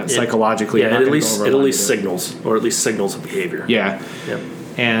do that psychologically. Yeah, it at least signals a behavior. Yeah. Yep.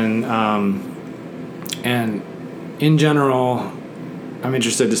 And in general, I'm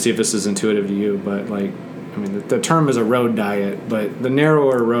interested to see if this is intuitive to you, but like, I mean, the term is a road diet, but the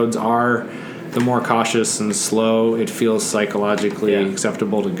narrower roads are, the more cautious and slow it feels psychologically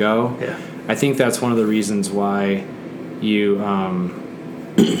acceptable to go. Yeah. I think that's one of the reasons why you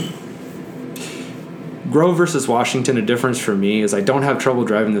Grove versus Washington, a difference for me is I don't have trouble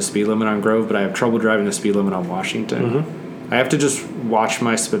driving the speed limit on Grove, but I have trouble driving the speed limit on Washington. Mm-hmm. I have to just watch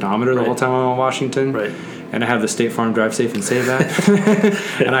my speedometer the whole time I'm on Washington. Right. And I have the State Farm Drive Safe and Save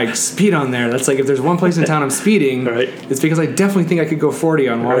that. And I speed on there. That's like if there's one place in town I'm speeding, it's because I definitely think I could go 40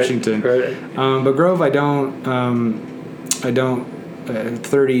 on Washington. Right. But Grove, I don't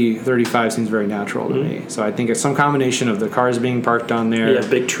 30, 35 seems very natural to me. So I think it's some combination of the cars being parked on there. Yeah,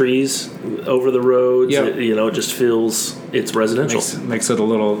 big trees over the roads. Yep. It just feels it's residential. Makes it a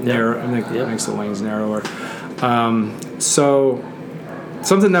little narrow. Makes the lanes narrower. So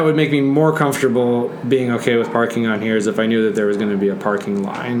something that would make me more comfortable being okay with parking on here is if I knew that there was going to be a parking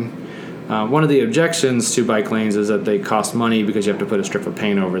line. One of the objections to bike lanes is that they cost money because you have to put a strip of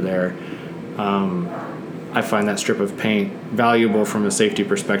paint over there. I find that strip of paint valuable from a safety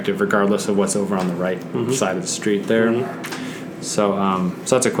perspective, regardless of what's over on the right side of the street there. Mm-hmm. So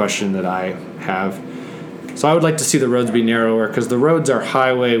that's a question that I have. So I would like to see the roads be narrower because the roads are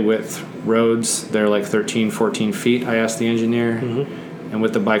highway width roads. They're like 13, 14 feet, I asked the engineer. Mm-hmm. And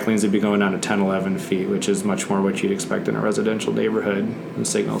with the bike lanes, they'd be going down to 10, 11 feet, which is much more what you'd expect in a residential neighborhood and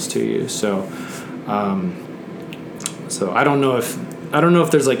signals to you. So I don't know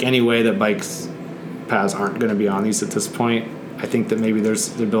if there's like any way that bikes paths aren't going to be on these at this point. I think that maybe there's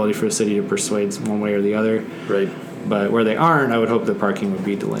the ability for the city to persuade one way or the other. Right. But where they aren't, I would hope that parking would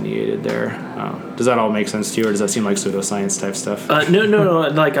be delineated there. Does that all make sense to you, or does that seem like pseudoscience type stuff? No.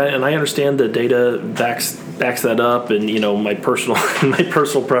 Like, I understand the data backs that up, and my personal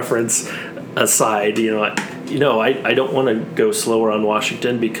preference aside, I don't want to go slower on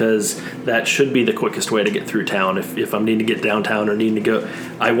Washington because that should be the quickest way to get through town. If I'm needing to get downtown or needing to go,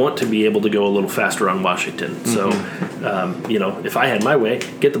 I want to be able to go a little faster on Washington. Mm-hmm. So, if I had my way,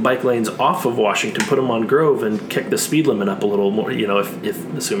 get the bike lanes off of Washington, put them on Grove, and kick the speed limit up a little more.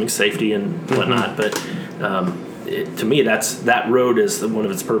 If assuming safety and whatnot, but. To me, that road is one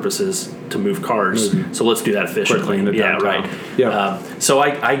of its purposes to move cars. Mm-hmm. So let's do that efficiently. Right. Yeah. So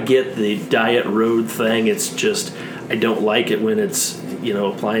I get the diet road thing. It's just I don't like it when it's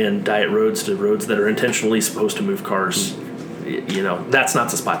applying diet roads to roads that are intentionally supposed to move cars. That's not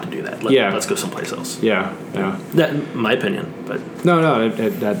the spot to do that. Let's go someplace else. Yeah. That my opinion, but no.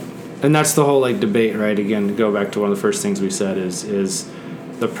 And that's the whole like debate, right? Again, to go back to one of the first things we said is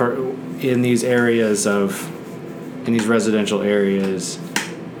in these areas in these residential areas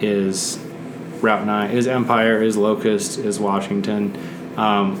is Route 9, is Empire, is Locust, is Washington.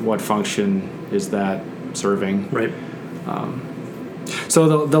 What function is that serving? Right.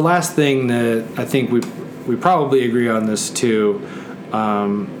 So the last thing that I think we probably agree on this too,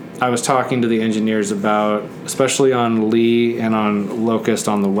 I was talking to the engineers about, especially on Lee and on Locust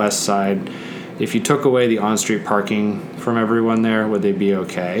on the west side, if you took away the on-street parking from everyone there, would they be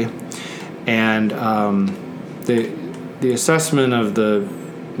okay? And the assessment of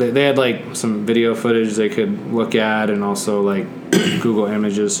they had like some video footage they could look at, and also like Google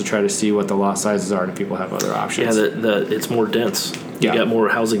Images to try to see what the lot sizes are, and if people have other options. Yeah, it's more dense. You got more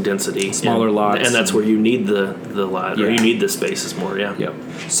housing density, smaller lots, and that's where you need the lot, or you need the spaces more. Yeah. Yep.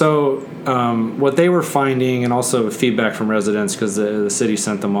 So what they were finding, and also feedback from residents, because the city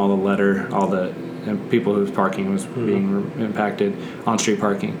sent them all the letter, all the people whose parking was being impacted, on-street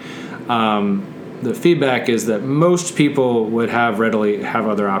parking. the feedback is that most people would have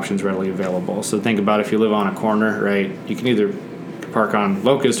other options readily available. So think about if you live on a corner, right? You can either park on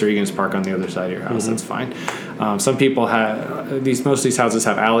Locust or you can just park on the other side of your house. That's fine. Some people most of these houses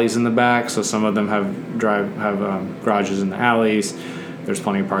have alleys in the back, so some of them have garages in the alleys. There's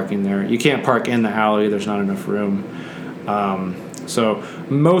plenty of parking there. You can't park in the alley. There's not enough room. So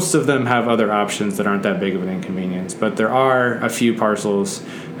most of them have other options that aren't that big of an inconvenience. But there are a few parcels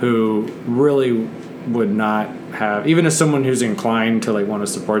who really would not have, even as someone who's inclined to like want to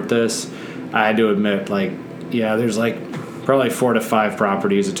support this, I had to admit, like, yeah, there's like probably 4 to 5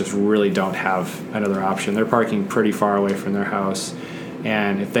 properties that just really don't have another option. They're parking pretty far away from their house.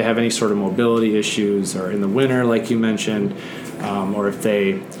 And if they have any sort of mobility issues, or in the winter, like you mentioned, or if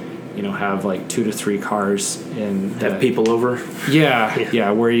they, have like 2 to 3 cars and have people over.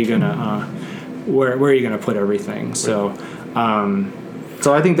 Yeah. Where are you gonna where are you gonna put everything? So,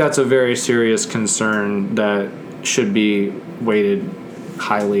 so I think that's a very serious concern that should be weighted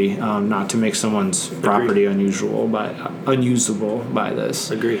highly, not to make someone's property unusable by this.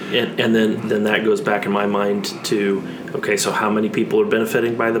 Agree. And then that goes back in my mind to, okay, so how many people are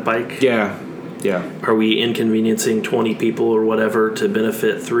benefiting by the bike? Yeah. Are we inconveniencing 20 people or whatever to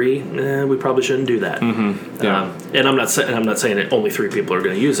benefit 3? We probably shouldn't do that. Mm-hmm. Yeah. And I'm not saying that only 3 people are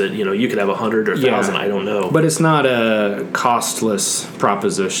going to use it. You could have 100 or 1,000. I don't know. But it's not a costless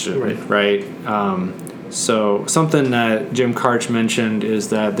proposition, right? So something that Jim Karch mentioned is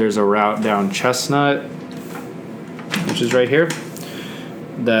that there's a route down Chestnut, which is right here,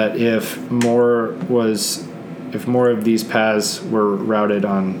 that if more of these paths were routed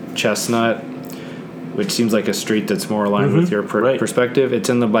on Chestnut, which seems like a street that's more aligned with your perspective, it's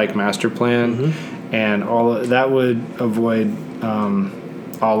in the bike master plan, and that would avoid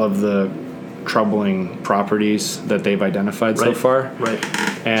all of the troubling properties that they've identified so far. Right.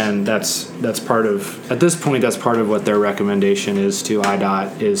 And that's part of, at this point, that's part of what their recommendation is to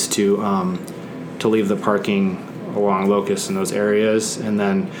IDOT, is to leave the parking along Locust in those areas, and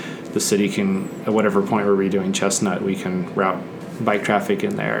then the city can, at whatever point we're redoing Chestnut, we can route bike traffic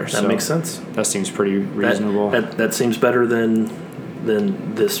in there. That makes sense. That seems pretty reasonable. That seems better than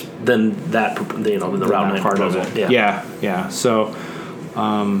the route 9 part of it. Yeah. So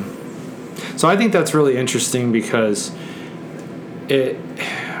I think that's really interesting because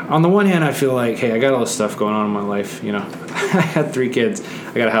on the one hand, I feel like, hey, I got all this stuff going on in my life. I had 3 kids.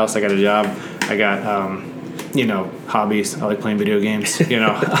 I got a house. I got a job. I got hobbies. I like playing video games.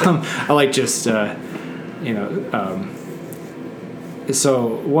 I like just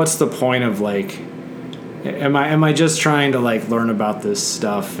so what's the point of like, am I just trying to like learn about this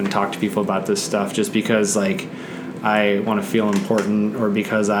stuff and talk to people about this stuff just because like I want to feel important, or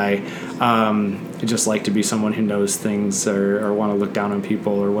because I just like to be someone who knows things, or want to look down on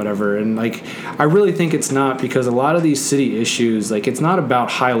people or whatever? And like, I really think it's not, because a lot of these city issues, like, it's not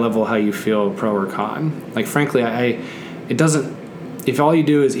about high level how you feel pro or con. Like, frankly, it doesn't. If all you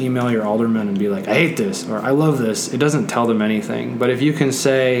do is email your alderman and be like, I hate this or I love this, it doesn't tell them anything. But if you can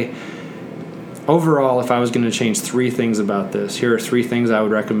say, overall, if I was going to change 3 things about this, here are 3 things I would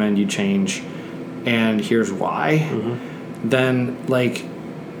recommend you change, and here's why, then like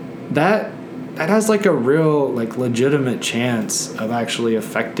that has like a real like legitimate chance of actually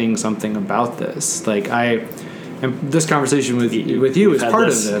affecting something about this. Like, and this conversation with you is part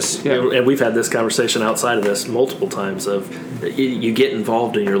of this. Yeah. And we've had this conversation outside of this multiple times of you get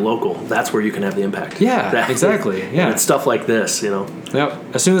involved in your local. That's where you can have the impact. Yeah, exactly. Yeah. And it's stuff like this,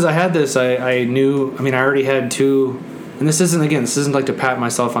 Yep. As soon as I had this, I knew, I already had 2, and this isn't like to pat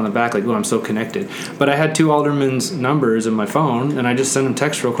myself on the back like, oh, I'm so connected. But I had 2 aldermen's numbers in my phone, and I just sent them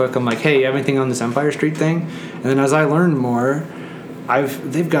text real quick. I'm like, hey, you have anything on this Empire Street thing? And then as I learned more,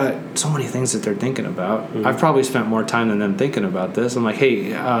 they've got so many things that they're thinking about. I've probably spent more time than them thinking about this. I'm like, hey,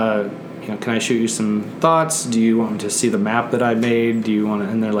 can I shoot you some thoughts? Do you want me to see the map that I made? Do you want to?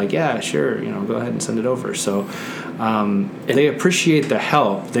 And they're like, yeah, sure. Go ahead and send it over. So they appreciate the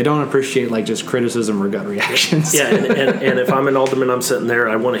help. They don't appreciate like just criticism or gut reactions. Yeah, and if I'm an alderman, I'm sitting there,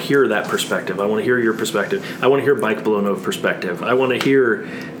 I want to hear that perspective. I want to hear your perspective. I want to hear Bike Below No perspective. I want to hear,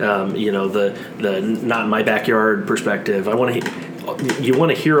 the not in my backyard perspective. You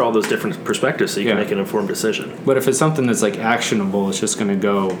want to hear all those different perspectives so you can make an informed decision. But if it's something that's like actionable, it's just going to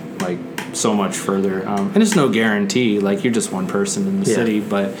go like so much further. And it's no guarantee. Like, you're just one person in the city,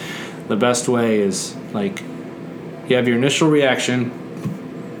 but the best way is like, you have your initial reaction,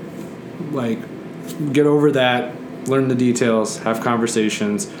 like, get over that, learn the details, have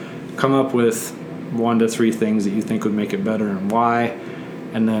conversations, come up with 1 to 3 things that you think would make it better and why,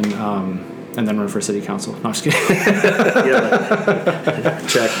 and then and then run for city council. No, I'm just kidding.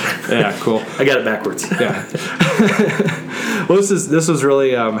 Check. Yeah, cool. I got it backwards. Yeah. Well, this was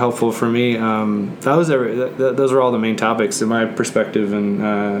really helpful for me. Those were all the main topics in my perspective,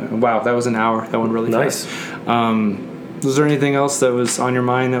 and wow, that was an hour. That went really nice. Fast. Was there anything else that was on your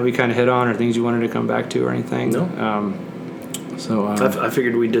mind that we kind of hit on, or things you wanted to come back to, or anything? No. I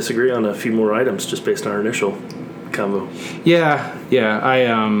figured we'd disagree on a few more items just based on our initial convo. Yeah.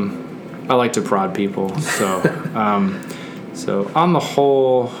 I like to prod people, so so on the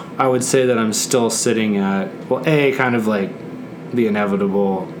whole, I would say that I'm still sitting at kind of like the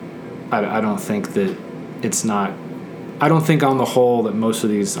inevitable. I don't think that it's not. I don't think on the whole that most of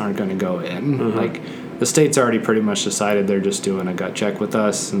these aren't going to go in. Mm-hmm. Like the state's already pretty much decided they're just doing a gut check with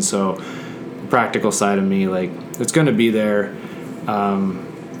us, and so the practical side of me, like, it's going to be there.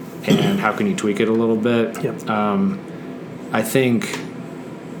 And how can you tweak it a little bit? Yep. I think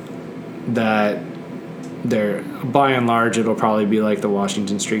that by and large, it'll probably be like the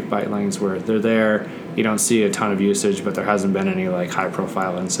Washington Street bike lanes, where they're there. You don't see a ton of usage, but there hasn't been any like high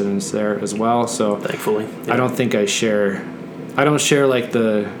profile incidents there as well. So thankfully, yeah. I don't think I don't share like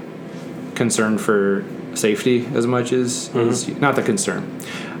the concern for safety as much as not the concern.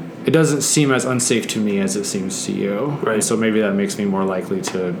 It doesn't seem as unsafe to me as it seems to you. Right. And so maybe that makes me more likely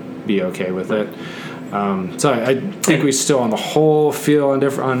to be okay with it. So I think we still, on the whole, feel on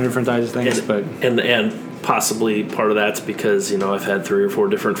different sides of things. And possibly part of that's because, I've had 3 or 4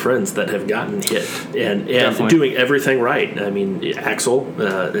 different friends that have gotten hit and doing everything right. I mean, Axel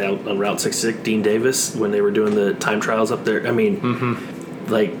on Route 66, Dean Davis, when they were doing the time trials up there. I mean,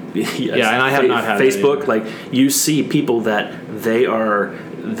 like, and I have not had Facebook. Like, you see people that they are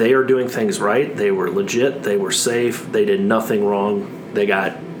doing things right. They were legit. They were safe. They did nothing wrong. They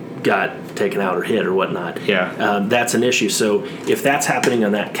got taken out or hit or whatnot. Yeah, that's an issue. So if that's happening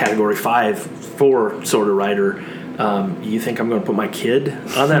on that category 5-4 sort of rider, you think I'm going to put my kid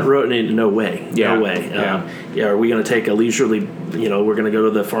on that road? No way. Yeah. No way. Are we going to take a leisurely? We're going to go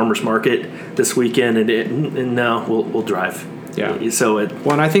to the farmers market this weekend, and no, we'll drive. Yeah. So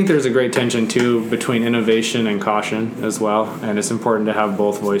and I think there's a great tension too between innovation and caution as well, and it's important to have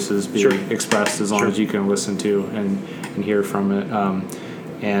both voices be expressed as long as you can listen to and hear from it.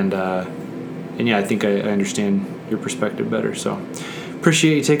 And yeah, I think I understand your perspective better. So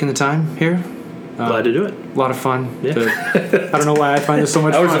appreciate you taking the time here. Glad to do it. A lot of fun. Yeah. I don't know why I find this so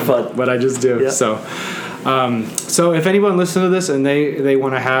much fun, but I just do. Yeah. So if anyone listens to this and they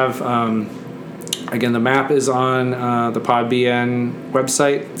want to have, again, the map is on the PodBN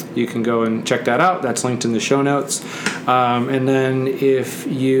website. You can go and check that out. That's linked in the show notes. And then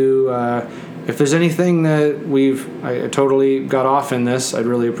if there's anything that I totally got off in this, I'd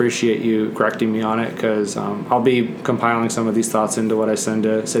really appreciate you correcting me on it, because I'll be compiling some of these thoughts into what I send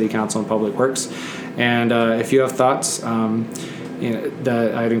to City Council and Public Works. And if you have thoughts,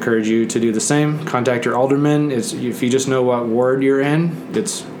 that I'd encourage you to do the same. Contact your alderman. If you just know what ward you're in,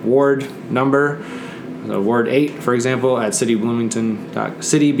 it's ward number, Ward 8, for example, at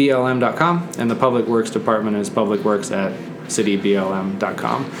cityblm.com, and the Public Works Department is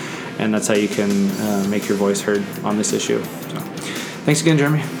publicworks@cityblm.com. And that's how you can make your voice heard on this issue. So, thanks again,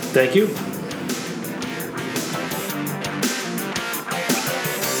 Jeremy. Thank you.